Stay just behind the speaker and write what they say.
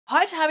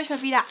Heute habe ich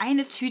mal wieder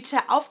eine Tüte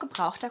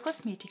aufgebrauchter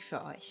Kosmetik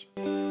für euch.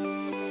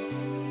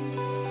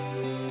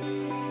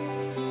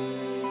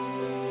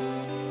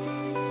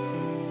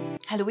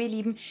 Hallo ihr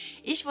Lieben,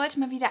 ich wollte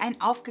mal wieder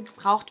ein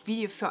aufgebraucht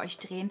Video für euch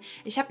drehen.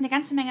 Ich habe eine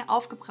ganze Menge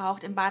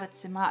aufgebraucht im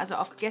Badezimmer, also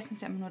aufgegessen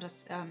ist ja immer nur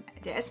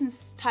der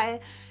Essensteil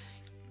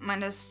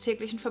meines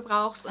täglichen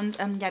Verbrauchs und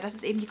ja, das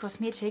ist eben die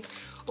Kosmetik.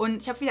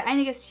 Und ich habe wieder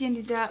einiges hier in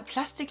dieser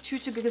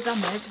Plastiktüte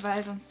gesammelt,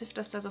 weil sonst sifft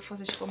das da so vor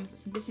sich rum. Es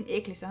ist ein bisschen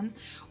eklig sonst.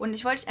 Und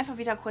ich wollte euch einfach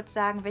wieder kurz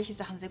sagen, welche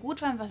Sachen sehr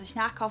gut waren, was ich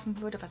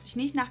nachkaufen würde, was ich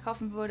nicht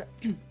nachkaufen würde.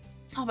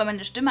 Auch wenn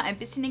meine Stimme ein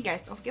bisschen den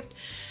Geist aufgibt.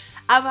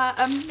 Aber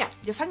ja,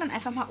 wir fangen dann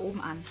einfach mal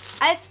oben an.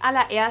 Als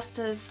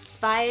allererstes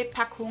 2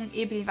 Packungen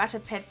Ebelin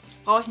Wattepads.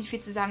 Brauche ich nicht viel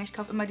zu sagen. Ich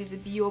kaufe immer diese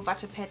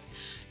Bio-Wattepads,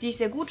 die ich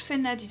sehr gut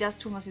finde, die das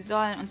tun, was sie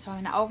sollen. Und zwar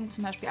meine Augen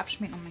zum Beispiel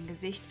abschminken und mein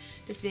Gesicht.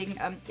 Deswegen,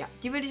 ja,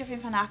 die würde ich auf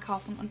jeden Fall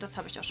nachkaufen und das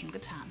habe ich auch schon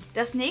getan.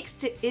 Das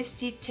nächste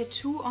ist die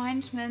Tattoo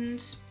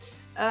Ointment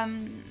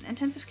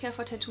Intensive Care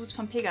for Tattoos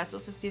von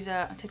Pegasus. Das ist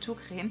diese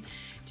Tattoo-Creme,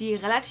 die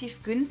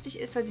relativ günstig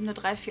ist, weil sie nur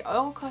 3–4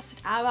 Euro kostet,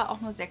 aber auch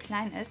nur sehr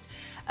klein ist.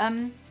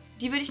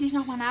 Die würde ich nicht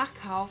nochmal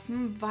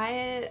nachkaufen,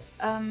 weil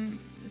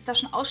es da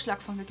schon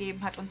Ausschlag von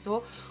gegeben hat und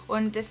so.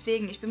 Und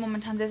deswegen, ich bin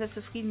momentan sehr, sehr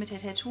zufrieden mit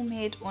der Tattoo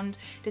Made und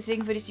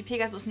deswegen würde ich die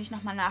Pegasus nicht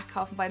nochmal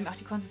nachkaufen, weil mir auch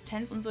die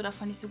Konsistenz und so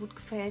davon nicht so gut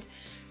gefällt.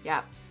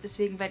 Ja,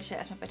 deswegen werde ich ja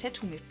erstmal bei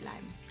Tattoo Made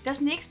bleiben.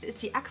 Das nächste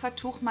ist die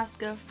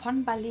Aquatuchmaske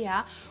von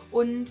Leer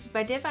und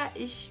bei der war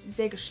ich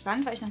sehr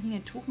gespannt, weil ich noch nie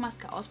eine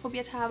Tuchmaske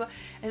ausprobiert habe.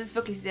 Es ist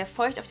wirklich sehr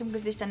feucht auf dem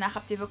Gesicht, danach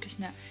habt ihr wirklich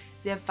eine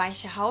sehr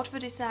weiche Haut,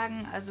 würde ich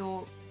sagen.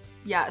 Also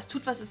ja, es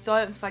tut, was es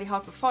soll, und zwar die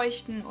Haut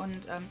befeuchten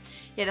und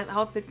ja, das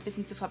Hautbild ein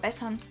bisschen zu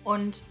verbessern.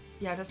 Und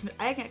ja, das mit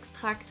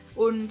Algenextrakt.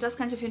 Und das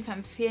kann ich auf jeden Fall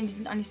empfehlen. Die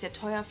sind auch nicht sehr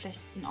teuer,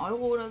 vielleicht 1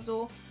 Euro oder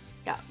so.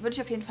 Ja, würde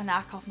ich auf jeden Fall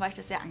nachkaufen, weil ich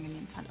das sehr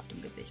angenehm fand auf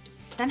dem Gesicht.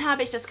 Dann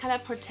habe ich das Color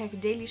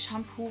Protect Daily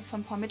Shampoo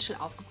von Paul Mitchell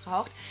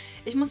aufgebraucht.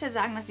 Ich muss ja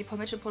sagen, dass die Paul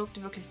Mitchell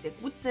Produkte wirklich sehr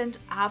gut sind,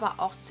 aber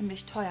auch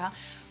ziemlich teuer.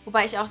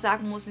 Wobei ich auch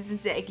sagen muss, sie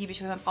sind sehr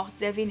ergiebig, weil man braucht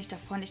sehr wenig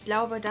davon. Ich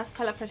glaube, das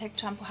Color Protect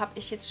Shampoo habe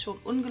ich jetzt schon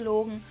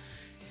ungelogen,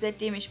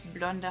 seitdem ich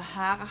blonde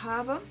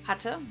Haare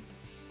hatte.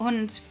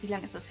 Und wie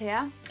lange ist das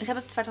her? Ich habe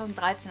es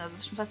 2013, also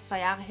es ist schon fast 2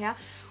 Jahre her.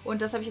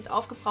 Und das habe ich jetzt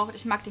aufgebraucht.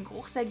 Ich mag den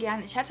Geruch sehr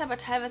gern. Ich hatte aber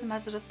teilweise mal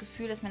so das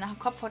Gefühl, dass mir nachher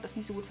Kopfhaut das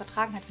nicht so gut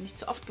vertragen hat, wenn ich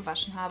zu oft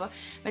gewaschen habe.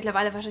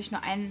 Mittlerweile wasche ich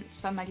nur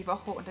 1–2 Mal die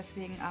Woche und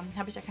deswegen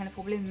habe ich da keine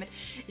Probleme mit.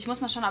 Ich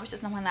muss mal schauen, ob ich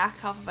das nochmal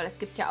nachkaufe, weil es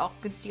gibt ja auch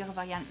günstigere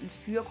Varianten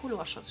für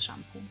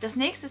Colorschutzshampoo. Das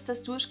nächste ist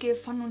das Duschgel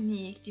von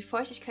Unique, die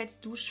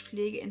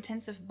Feuchtigkeitsduschpflege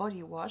Intensive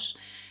Body Wash.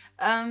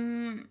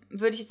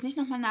 Würde ich jetzt nicht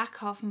nochmal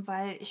nachkaufen,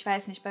 weil ich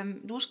weiß nicht,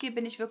 beim Duschgel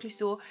bin ich wirklich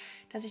so,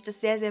 dass ich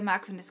das sehr, sehr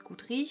mag, wenn es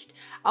gut riecht.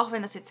 Auch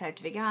wenn das jetzt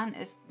halt vegan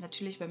ist.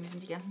 Natürlich, bei mir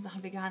sind die ganzen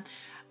Sachen vegan.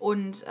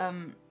 Und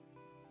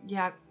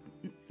ja,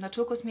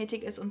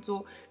 Naturkosmetik ist und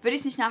so, würde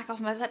ich es nicht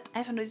nachkaufen, weil es hat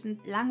einfach nur diesen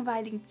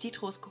langweiligen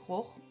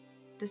Zitrusgeruch.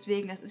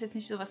 Deswegen, das ist jetzt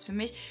nicht so was für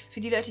mich. Für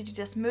die Leute, die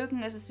das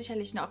mögen, ist es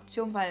sicherlich eine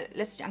Option, weil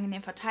lässt sich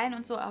angenehm verteilen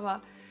und so,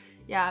 aber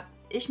ja,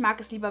 ich mag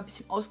es lieber ein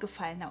bisschen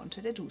ausgefallener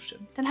unter der Dusche.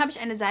 Dann habe ich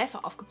eine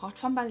Seife aufgebraucht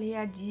von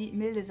Leer, die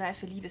milde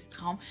Seife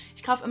Liebestraum.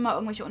 Ich kaufe immer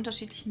irgendwelche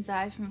unterschiedlichen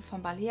Seifen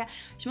von Leer.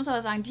 Ich muss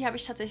aber sagen, die habe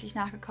ich tatsächlich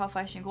nachgekauft,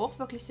 weil ich den Geruch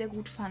wirklich sehr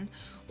gut fand.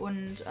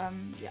 Und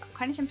ja,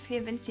 kann ich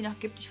empfehlen, wenn es die noch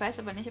gibt. Ich weiß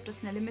aber nicht, ob das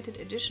eine Limited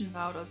Edition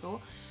war oder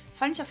so.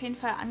 Fand ich auf jeden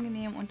Fall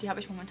angenehm und die habe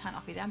ich momentan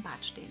auch wieder im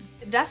Bad stehen.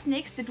 Das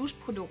nächste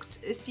Duschprodukt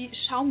ist die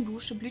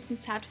Schaumdusche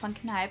Blütenzart von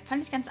Kneipp.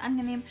 Fand ich ganz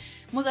angenehm,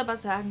 muss aber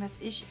sagen, dass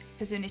ich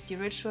persönlich die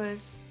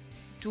Rituals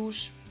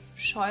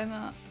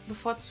Duschschäume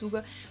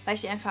bevorzuge, weil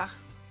ich die einfach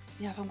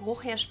ja, vom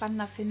Geruch her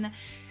spannender finde.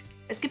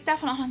 Es gibt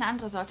davon auch noch eine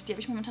andere Sorte, die habe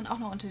ich momentan auch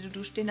noch unter der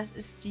Dusche stehen. Das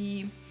ist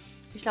die,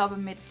 ich glaube,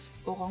 mit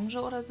Orange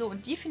oder so.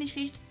 Und die, finde ich,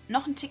 riecht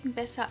noch einen Ticken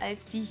besser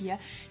als die hier.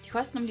 Die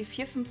kosten um die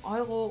 4–5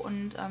 Euro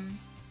und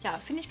ja,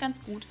 finde ich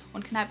ganz gut.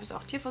 Und Kneipp ist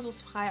auch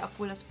tierversuchsfrei,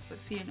 obwohl das bei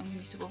vielen irgendwie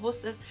nicht so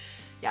bewusst ist.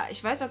 Ja,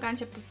 ich weiß auch gar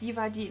nicht, ob das die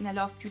war, die in der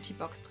Love Beauty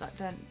Box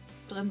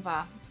drin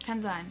war.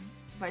 Kann sein.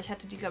 Weil ich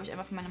hatte die, glaube ich,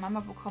 einmal von meiner Mama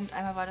bekommen.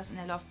 Einmal war das in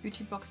der Love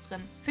Beauty Box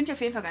drin. Finde ich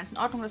auf jeden Fall ganz in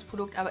Ordnung, das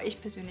Produkt, aber ich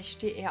persönlich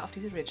stehe eher auf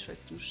diese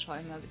Rituals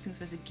Duschschäume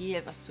bzw.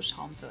 Gel, was zu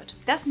Schaum wird.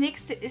 Das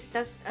nächste ist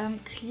das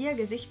Clear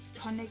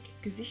Gesichtstonic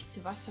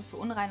Gesichtswasser für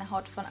unreine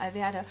Haut von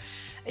Alverde.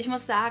 Ich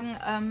muss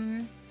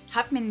sagen,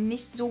 hat mir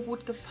nicht so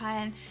gut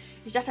gefallen.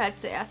 Ich dachte halt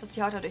zuerst, dass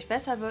die Haut dadurch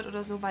besser wird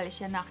oder so, weil ich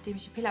ja, nachdem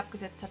ich die Pille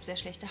abgesetzt habe, sehr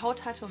schlechte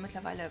Haut hatte und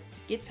mittlerweile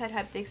geht es halt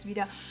halbwegs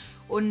wieder.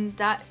 Und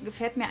da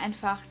gefällt mir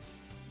einfach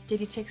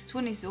die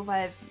Textur nicht so,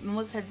 weil man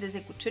muss es halt sehr, sehr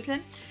gut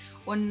schütteln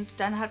und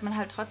dann hat man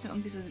halt trotzdem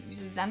irgendwie so, wie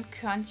so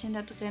Sandkörnchen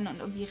da drin und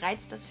irgendwie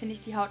reizt das, finde ich,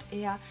 die Haut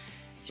eher.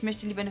 Ich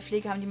möchte lieber eine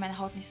Pflege haben, die meine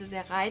Haut nicht so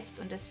sehr reizt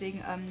und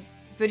deswegen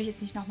würde ich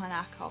jetzt nicht nochmal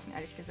nachkaufen,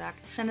 ehrlich gesagt.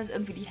 Dann ist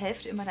irgendwie die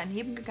Hälfte immer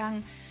daneben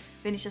gegangen,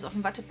 wenn ich das auf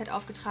dem Wattepad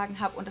aufgetragen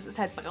habe und das ist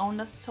halt braun,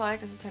 das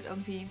Zeug. Das ist halt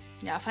irgendwie,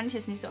 ja, fand ich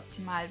jetzt nicht so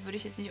optimal. Würde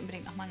ich jetzt nicht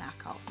unbedingt nochmal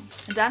nachkaufen.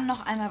 Und dann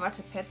noch einmal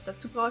Wattepads.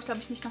 Dazu brauche ich, glaube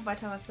ich, nicht noch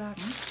weiter was sagen.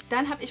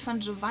 Dann habe ich von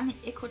Giovanni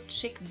Eco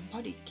Chic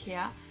Body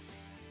Care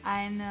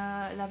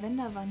eine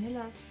Lavender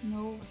Vanilla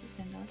Snow. Was ist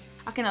denn das?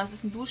 Ach genau, das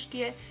ist ein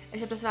Duschgel. Ich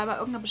glaube, das war bei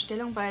irgendeiner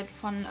Bestellung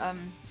von,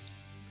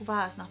 wo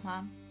war es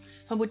nochmal?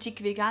 Von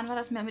Boutique Vegan war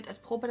das mehr mit als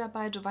Probe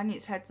dabei. Giovanni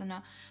ist halt so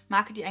eine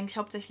Marke, die eigentlich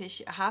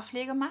hauptsächlich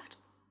Haarpflege macht.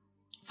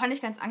 Fand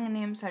ich ganz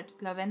angenehm, ist halt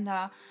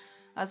Lavender,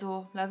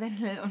 also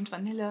Lavendel und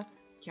Vanille.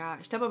 Ja,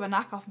 ich glaube aber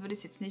nachkaufen würde ich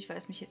es jetzt nicht, weil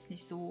es mich jetzt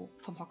nicht so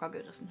vom Hocker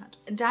gerissen hat.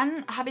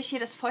 Dann habe ich hier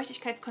das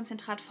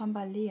Feuchtigkeitskonzentrat von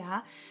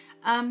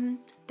Balm.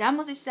 Da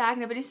muss ich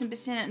sagen, da bin ich so ein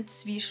bisschen in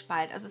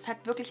Zwiespalt. Also es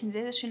hat wirklich ein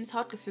sehr, sehr schönes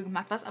Hautgefühl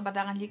gemacht, was aber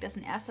daran liegt, dass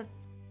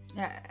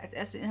als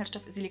erste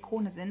Inhaltsstoffe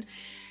Silikone sind.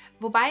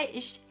 Wobei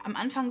ich am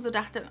Anfang so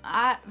dachte,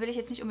 will ich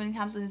jetzt nicht unbedingt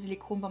haben, so eine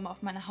Silikonbombe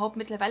auf meiner Haut.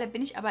 Mittlerweile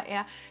bin ich aber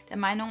eher der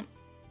Meinung,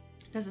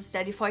 dass es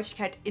da die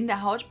Feuchtigkeit in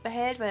der Haut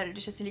behält, weil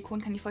durch das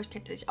Silikon kann die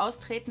Feuchtigkeit nicht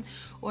austreten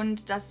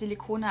und dass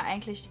Silikone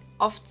eigentlich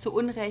oft zu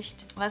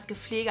Unrecht, was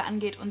Gepflege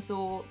angeht und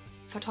so,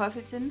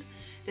 verteufelt sind.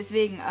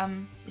 Deswegen,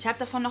 ich habe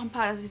davon noch ein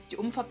paar, das ist jetzt die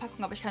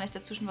Umverpackung, aber ich kann euch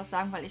dazu schon was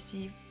sagen, weil ich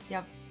die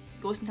ja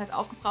größtenteils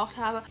aufgebraucht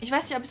habe. Ich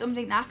weiß nicht, ob ich es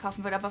unbedingt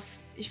nachkaufen würde, aber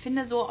ich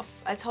finde so,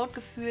 als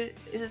Hautgefühl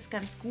ist es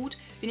ganz gut.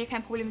 Wenn ihr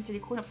kein Problem mit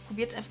Silikon habt,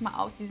 probiert es einfach mal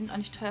aus. Die sind auch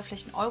nicht teuer,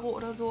 vielleicht 1 Euro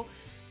oder so.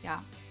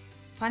 Ja,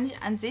 fand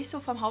ich an sich so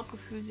vom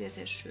Hautgefühl sehr,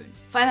 sehr schön.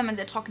 Vor allem, wenn man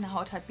sehr trockene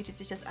Haut hat, bietet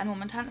sich das an.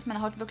 Momentan ist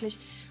meine Haut wirklich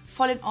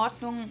voll in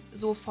Ordnung,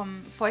 so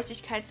vom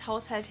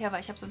Feuchtigkeitshaushalt her, weil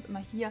ich habe sonst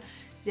immer hier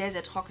sehr,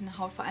 sehr trockene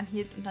Haut, vor allem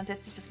hier, und dann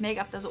setzt sich das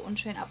Make-up da so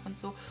unschön ab und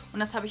so.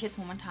 Und das habe ich jetzt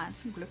momentan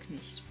zum Glück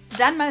nicht.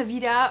 Dann mal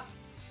wieder,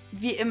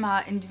 wie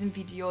immer in diesem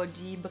Video,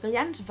 die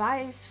Brillant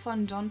Weiß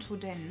von Don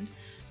Dent.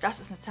 Das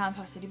ist eine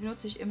Zahnpasta, die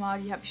benutze ich immer,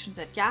 die habe ich schon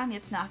seit Jahren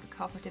jetzt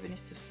nachgekauft, mit der bin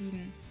ich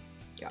zufrieden.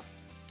 Ja.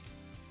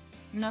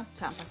 Ne,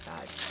 Zahnpasta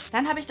halt.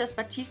 Dann habe ich das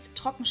Batiste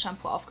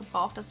Trockenshampoo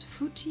aufgebraucht, das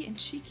Fruity and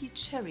Cheeky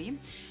Cherry.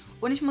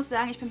 Und ich muss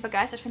sagen, ich bin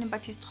begeistert von dem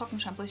Batiste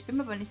Trockenshampoo. Ich bin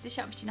mir aber nicht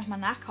sicher, ob ich die nochmal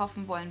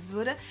nachkaufen wollen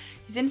würde.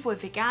 Die sind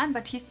wohl vegan,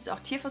 Batiste ist auch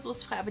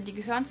tierversuchsfrei, aber die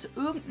gehören zu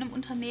irgendeinem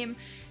Unternehmen,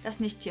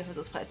 das nicht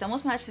tierversuchsfrei ist. Da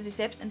muss man halt für sich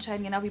selbst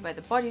entscheiden, genau wie bei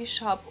The Body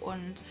Shop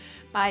und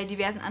bei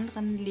diversen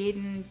anderen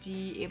Läden,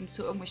 die eben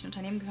zu irgendwelchen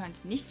Unternehmen gehören,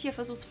 die nicht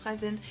tierversuchsfrei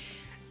sind.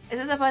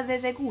 Es ist aber sehr,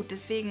 sehr gut,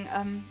 deswegen,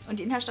 und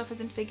die Inhaltsstoffe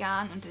sind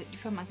vegan und die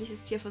Firma an sich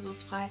ist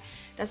tierversuchsfrei.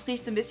 Das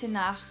riecht so ein bisschen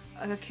nach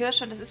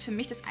Kirsche und das ist für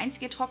mich das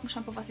einzige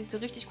Trockenshampoo, was sich so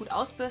richtig gut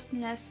ausbürsten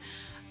lässt,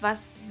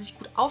 was sich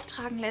gut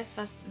auftragen lässt,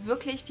 was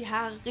wirklich die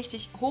Haare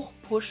richtig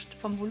hochpusht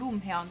vom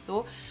Volumen her und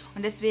so.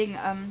 Und deswegen,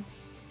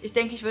 ich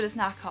denke, ich würde es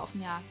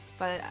nachkaufen, ja,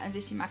 weil an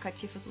sich die Marke halt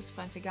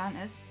tierversuchsfrei und vegan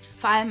ist.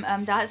 Vor allem,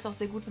 da ist es auch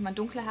sehr gut, wenn man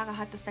dunkle Haare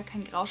hat, dass da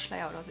kein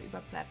Grauschleier oder so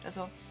überbleibt.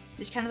 Also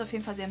ich kann es auf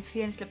jeden Fall sehr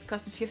empfehlen. Ich glaube, die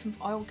kosten 4,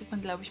 5 Euro, kriegt man,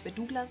 glaube ich, bei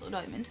Douglas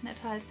oder im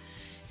Internet halt.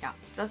 Ja,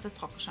 das ist das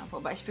Trockenshampoo.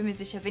 Aber ich bin mir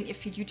sicher, wenn ihr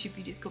viel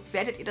YouTube-Videos guckt,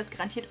 werdet ihr das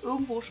garantiert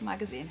irgendwo schon mal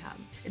gesehen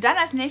haben. Dann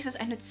als nächstes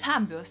eine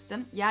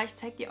Zahnbürste. Ja, ich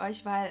zeige die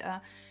euch,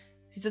 weil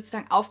sie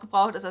sozusagen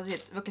aufgebraucht ist, also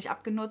jetzt wirklich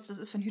abgenutzt. Das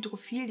ist von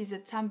Hydrophil,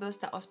 diese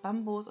Zahnbürste aus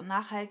Bambus und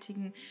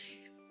nachhaltigen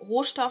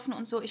Rohstoffen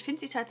und so. Ich finde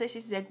sie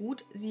tatsächlich sehr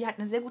gut. Sie hat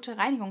eine sehr gute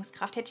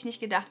Reinigungskraft. Hätte ich nicht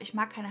gedacht. Ich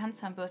mag keine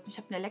Handzahnbürsten. Ich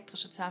habe eine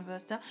elektrische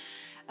Zahnbürste.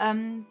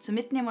 Zum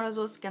Mitnehmen oder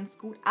so ist ganz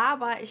gut.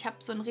 Aber ich habe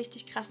so einen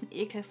richtig krassen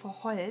Ekel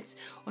vor Holz.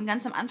 Und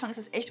ganz am Anfang ist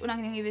es echt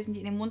unangenehm gewesen, die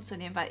in den Mund zu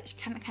nehmen, weil ich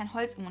kann kein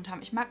Holz im Mund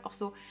haben. Ich mag auch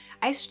so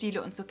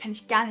Eisstiele und so. Kann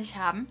ich gar nicht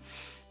haben.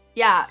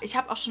 Ja, ich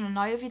habe auch schon eine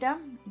neue wieder.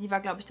 Die war,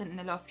 glaube ich, dann in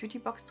der Love Beauty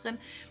Box drin.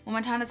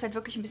 Momentan ist es halt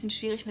wirklich ein bisschen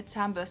schwierig mit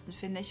Zahnbürsten,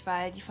 finde ich,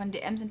 weil die von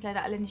DM sind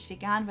leider alle nicht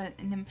vegan, weil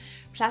in dem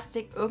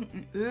Plastik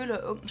irgendein Öl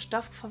oder irgendein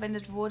Stoff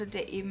verwendet wurde,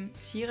 der eben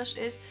tierisch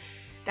ist.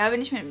 Da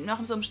bin ich mir noch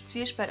in so einem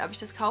Zwiespalt, ob ich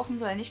das kaufen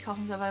soll oder nicht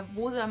kaufen soll, weil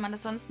wo soll man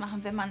das sonst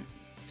machen, wenn man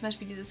zum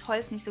Beispiel dieses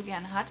Holz nicht so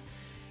gerne hat.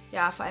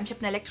 Ja, vor allem, ich habe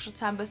eine elektrische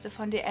Zahnbürste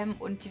von DM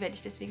und die werde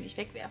ich deswegen nicht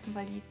wegwerfen,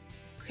 weil die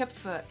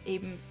Köpfe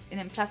eben in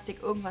dem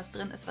Plastik irgendwas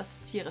drin ist,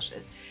 was tierisch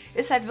ist.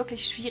 Ist halt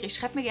wirklich schwierig.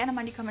 Schreibt mir gerne mal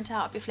in die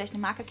Kommentare, ob ihr vielleicht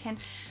eine Marke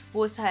kennt,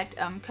 wo es halt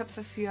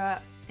Köpfe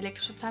für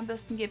elektrische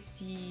Zahnbürsten gibt,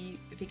 die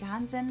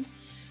vegan sind.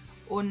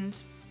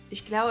 Und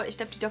ich glaube,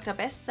 die Dr.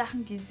 Best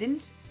Sachen, die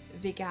sind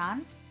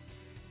vegan,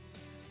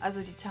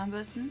 also die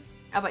Zahnbürsten,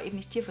 aber eben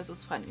nicht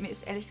tierversuchsfrei. Und mir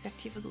ist ehrlich gesagt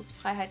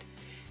Tierversuchsfreiheit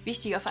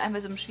wichtiger, vor allem bei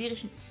so einem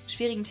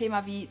schwierigen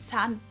Thema wie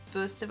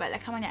Zahnbürste, weil da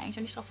kann man ja eigentlich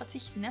auch nicht drauf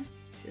verzichten, ne?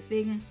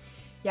 Deswegen,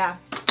 ja,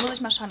 muss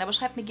ich mal schauen. Aber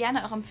schreibt mir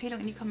gerne eure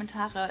Empfehlung in die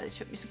Kommentare. Ich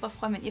würde mich super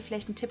freuen, wenn ihr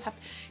vielleicht einen Tipp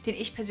habt, den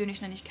ich persönlich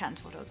noch nicht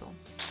kannte oder so.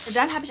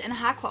 Dann habe ich eine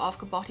Haarkur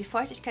aufgebraucht. Die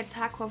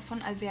Feuchtigkeitshaarkur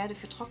von Verde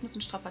für trockenes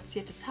und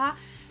strapaziertes Haar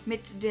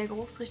mit der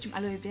Geruchsrichtung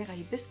Aloe Vera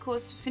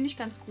Hibiskus. Finde ich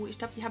ganz gut. Ich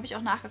glaube, die habe ich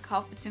auch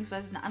nachgekauft,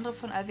 beziehungsweise eine andere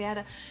von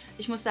Verde.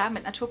 Ich muss sagen,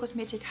 mit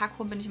Naturkosmetik,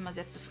 Haarkuren bin ich immer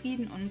sehr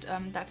zufrieden und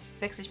da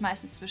wechsle ich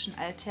meistens zwischen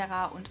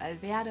Alterra und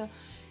Verde.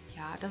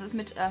 Ja, das ist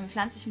mit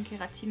pflanzlichem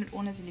Keratin und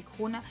ohne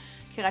Silikone.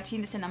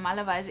 Keratin ist ja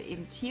normalerweise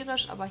eben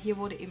tierisch, aber hier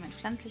wurde eben ein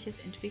pflanzliches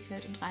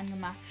entwickelt und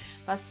reingemacht,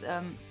 was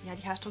ja,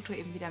 die Haarstruktur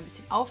eben wieder ein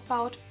bisschen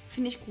aufbaut.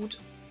 Finde ich gut,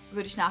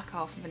 würde ich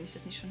nachkaufen, wenn ich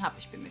das nicht schon habe.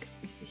 Ich bin mir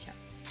nicht sicher.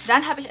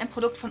 Dann habe ich ein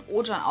Produkt von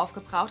Ojon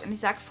aufgebraucht und ich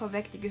sage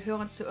vorweg, die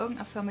gehören zu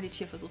irgendeiner Firma, die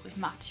Tierversuche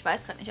macht. Ich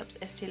weiß gerade nicht, ob es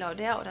Estée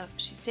Lauder oder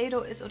Shiseido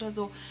ist oder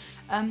so.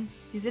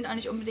 Die sind auch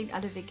nicht unbedingt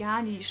alle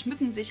vegan, die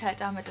schmücken sich halt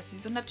damit, dass sie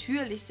so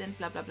natürlich sind,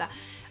 bla bla bla.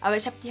 Aber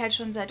ich habe die halt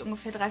schon seit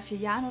ungefähr 3, 4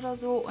 Jahren oder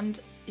so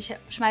und ich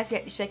schmeiße sie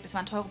halt nicht weg. Das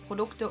waren teure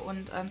Produkte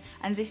und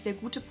an sich sehr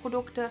gute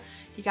Produkte.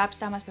 Die gab es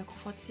damals bei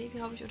QVC,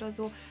 glaube ich, oder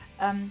so.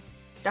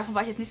 Davon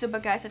war ich jetzt nicht so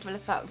begeistert, weil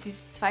das war irgendwie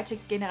die zweite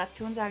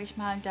Generation, sage ich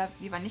mal. Und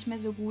die war nicht mehr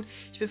so gut.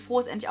 Ich bin froh,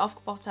 es endlich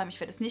aufgebraucht zu haben. Ich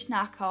werde es nicht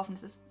nachkaufen.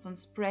 Das ist so ein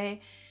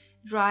Spray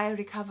Dry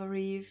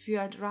Recovery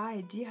für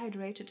Dry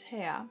Dehydrated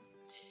Hair.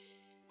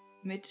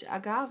 Mit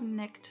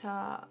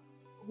Agavennektar,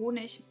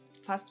 Honig,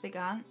 fast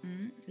vegan,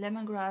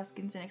 Lemongrass,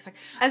 Ginseng-Extrakt.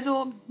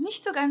 Also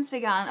nicht so ganz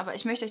vegan, aber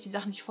ich möchte euch die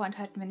Sachen nicht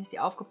vorenthalten, wenn ich sie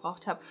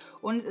aufgebraucht habe.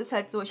 Und es ist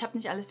halt so, ich habe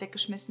nicht alles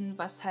weggeschmissen,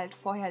 was halt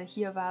vorher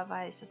hier war,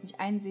 weil ich das nicht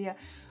einsehe.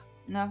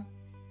 Ne?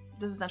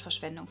 Das ist dann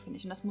Verschwendung, finde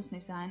ich. Und das muss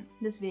nicht sein.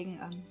 Deswegen,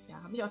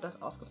 ja, habe ich auch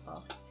das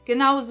aufgebraucht.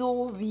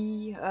 Genauso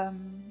wie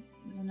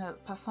so eine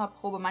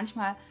Parfumprobe.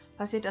 Manchmal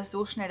passiert das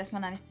so schnell, dass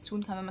man da nichts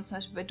tun kann. Wenn man zum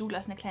Beispiel bei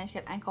Douglas eine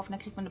Kleinigkeit einkauft, dann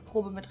kriegt man eine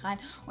Probe mit rein.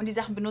 Und die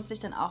Sachen benutze ich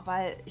dann auch,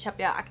 weil ich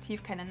habe ja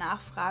aktiv keine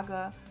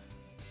Nachfrage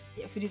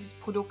für dieses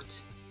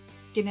Produkt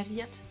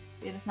generiert,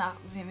 wie ihr das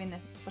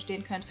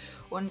verstehen könnt.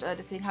 Und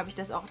deswegen habe ich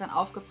das auch dann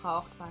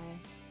aufgebraucht, weil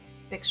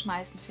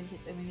wegschmeißen finde ich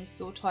jetzt irgendwie nicht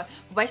so toll.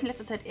 Wobei ich in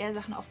letzter Zeit eher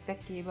Sachen oft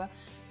weggebe.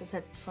 Das ist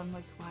halt von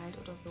Miss Wild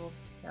oder so.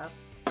 Ja,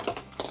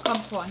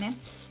 kommt vor, ne?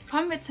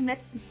 Kommen wir zum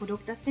letzten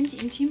Produkt. Das sind die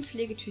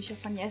Intimpflegetücher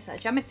von Yesa.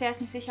 Ich war mir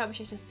zuerst nicht sicher, ob ich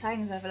euch das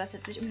zeigen soll, weil das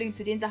jetzt nicht unbedingt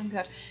zu den Sachen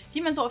gehört,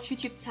 die man so auf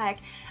YouTube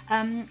zeigt.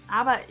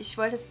 Aber ich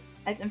wollte es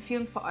als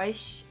Empfehlung für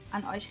euch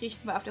an euch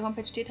richten, weil auf der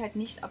Homepage steht halt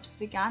nicht, ob es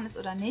vegan ist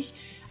oder nicht.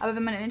 Aber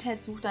wenn man im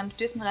Internet sucht, dann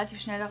stößt man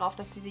relativ schnell darauf,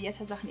 dass diese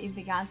Yesa-Sachen eben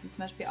vegan sind.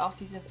 Zum Beispiel auch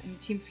diese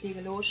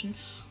Intimpflege-Lotion.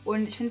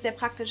 Und ich finde es sehr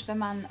praktisch, wenn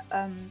man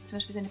zum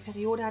Beispiel seine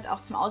Periode hat,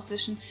 auch zum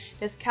Auswischen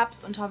des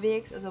Cups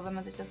unterwegs. Also wenn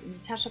man sich das in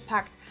die Tasche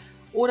packt.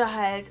 Oder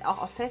halt auch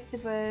auf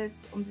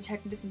Festivals, um sich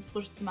halt ein bisschen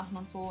frisch zu machen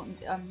und so.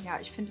 Und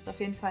ja, ich finde es auf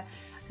jeden Fall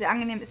sehr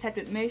angenehm. Ist halt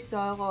mit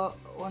Milchsäure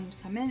und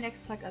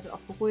Kamillenextrakt, also auch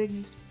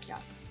beruhigend. Ja,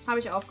 habe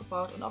ich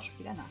aufgebaut und auch schon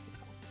wieder nachgekauft.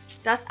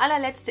 Das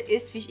allerletzte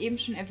ist, wie ich eben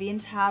schon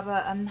erwähnt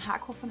habe,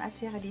 Haarkur von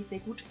Alterra, die ich sehr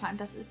gut fand.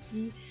 Das ist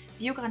die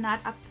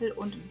Bio-Granatapfel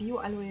und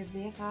Bio-Aloe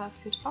Vera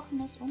für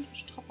trockenes und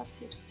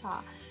strapaziertes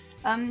Haar.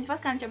 Ich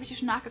weiß gar nicht, ob ich die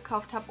schon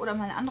nachgekauft habe oder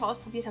mal eine andere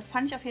ausprobiert habe.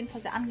 Fand ich auf jeden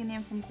Fall sehr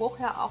angenehm vom Geruch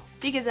her auch.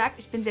 Wie gesagt,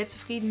 ich bin sehr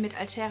zufrieden mit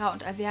Alterra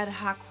und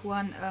Alverde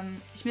Haarkuren.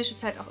 Ich mische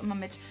es halt auch immer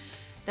mit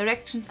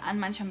Directions an,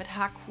 manchmal mit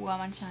Haarkur,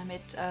 manchmal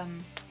mit,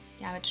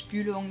 ja, mit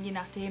Spülung, je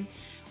nachdem.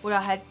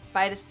 Oder halt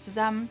beides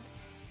zusammen.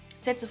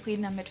 Sehr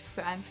zufrieden damit,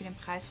 vor allem für den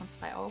Preis von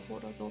 2 €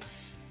 oder so.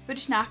 Würde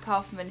ich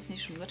nachkaufen, wenn ich es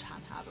nicht schon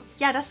getan habe.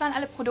 Ja, das waren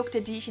alle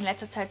Produkte, die ich in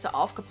letzter Zeit so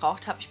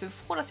aufgebraucht habe. Ich bin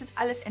froh, das jetzt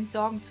alles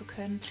entsorgen zu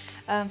können,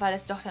 weil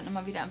es doch dann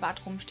immer wieder im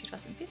Bad rumsteht,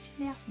 was ein bisschen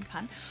nerven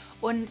kann.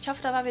 Und ich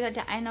hoffe, da war wieder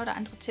der eine oder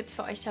andere Tipp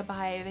für euch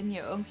dabei, wenn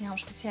ihr irgendwie nach einem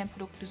speziellen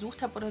Produkt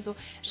gesucht habt oder so.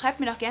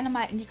 Schreibt mir doch gerne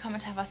mal in die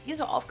Kommentare, was ihr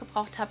so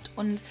aufgebraucht habt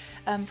und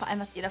vor allem,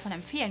 was ihr davon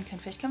empfehlen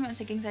könnt. Vielleicht können wir uns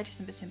ja gegenseitig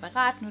so ein bisschen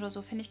beraten oder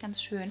so, finde ich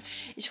ganz schön.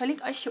 Ich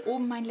verlinke euch hier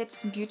oben meinen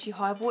letzten Beauty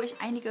Haul, wo ich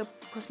einige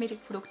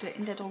Kosmetikprodukte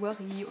in der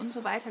Drogerie und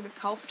so weiter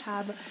gekauft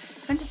habe.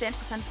 Könnte sehr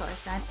interessant für euch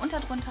sein. Und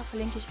darunter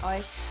verlinke ich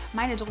euch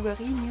meine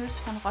Drogerie-News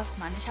von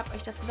Rossmann. Ich habe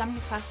euch da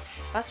zusammengefasst,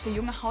 was für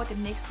junge Haut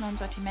im nächsten neuen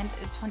Sortiment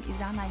ist von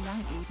Isana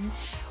Young eben.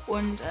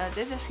 Und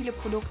sehr, sehr viele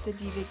Produkte,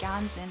 die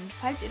vegan sind.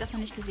 Falls ihr das noch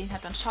nicht gesehen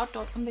habt, dann schaut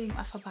dort unbedingt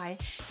mal vorbei.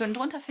 Hier unten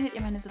drunter findet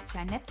ihr meine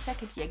sozialen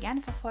Netzwerke, die ihr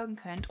gerne verfolgen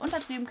könnt. Und da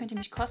drüben könnt ihr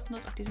mich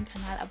kostenlos auf diesem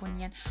Kanal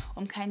abonnieren,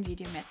 um kein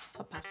Video mehr zu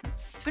verpassen.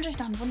 Ich wünsche euch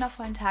noch einen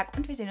wundervollen Tag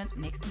und wir sehen uns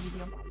im nächsten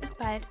Video. Bis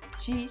bald.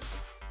 Tschüss.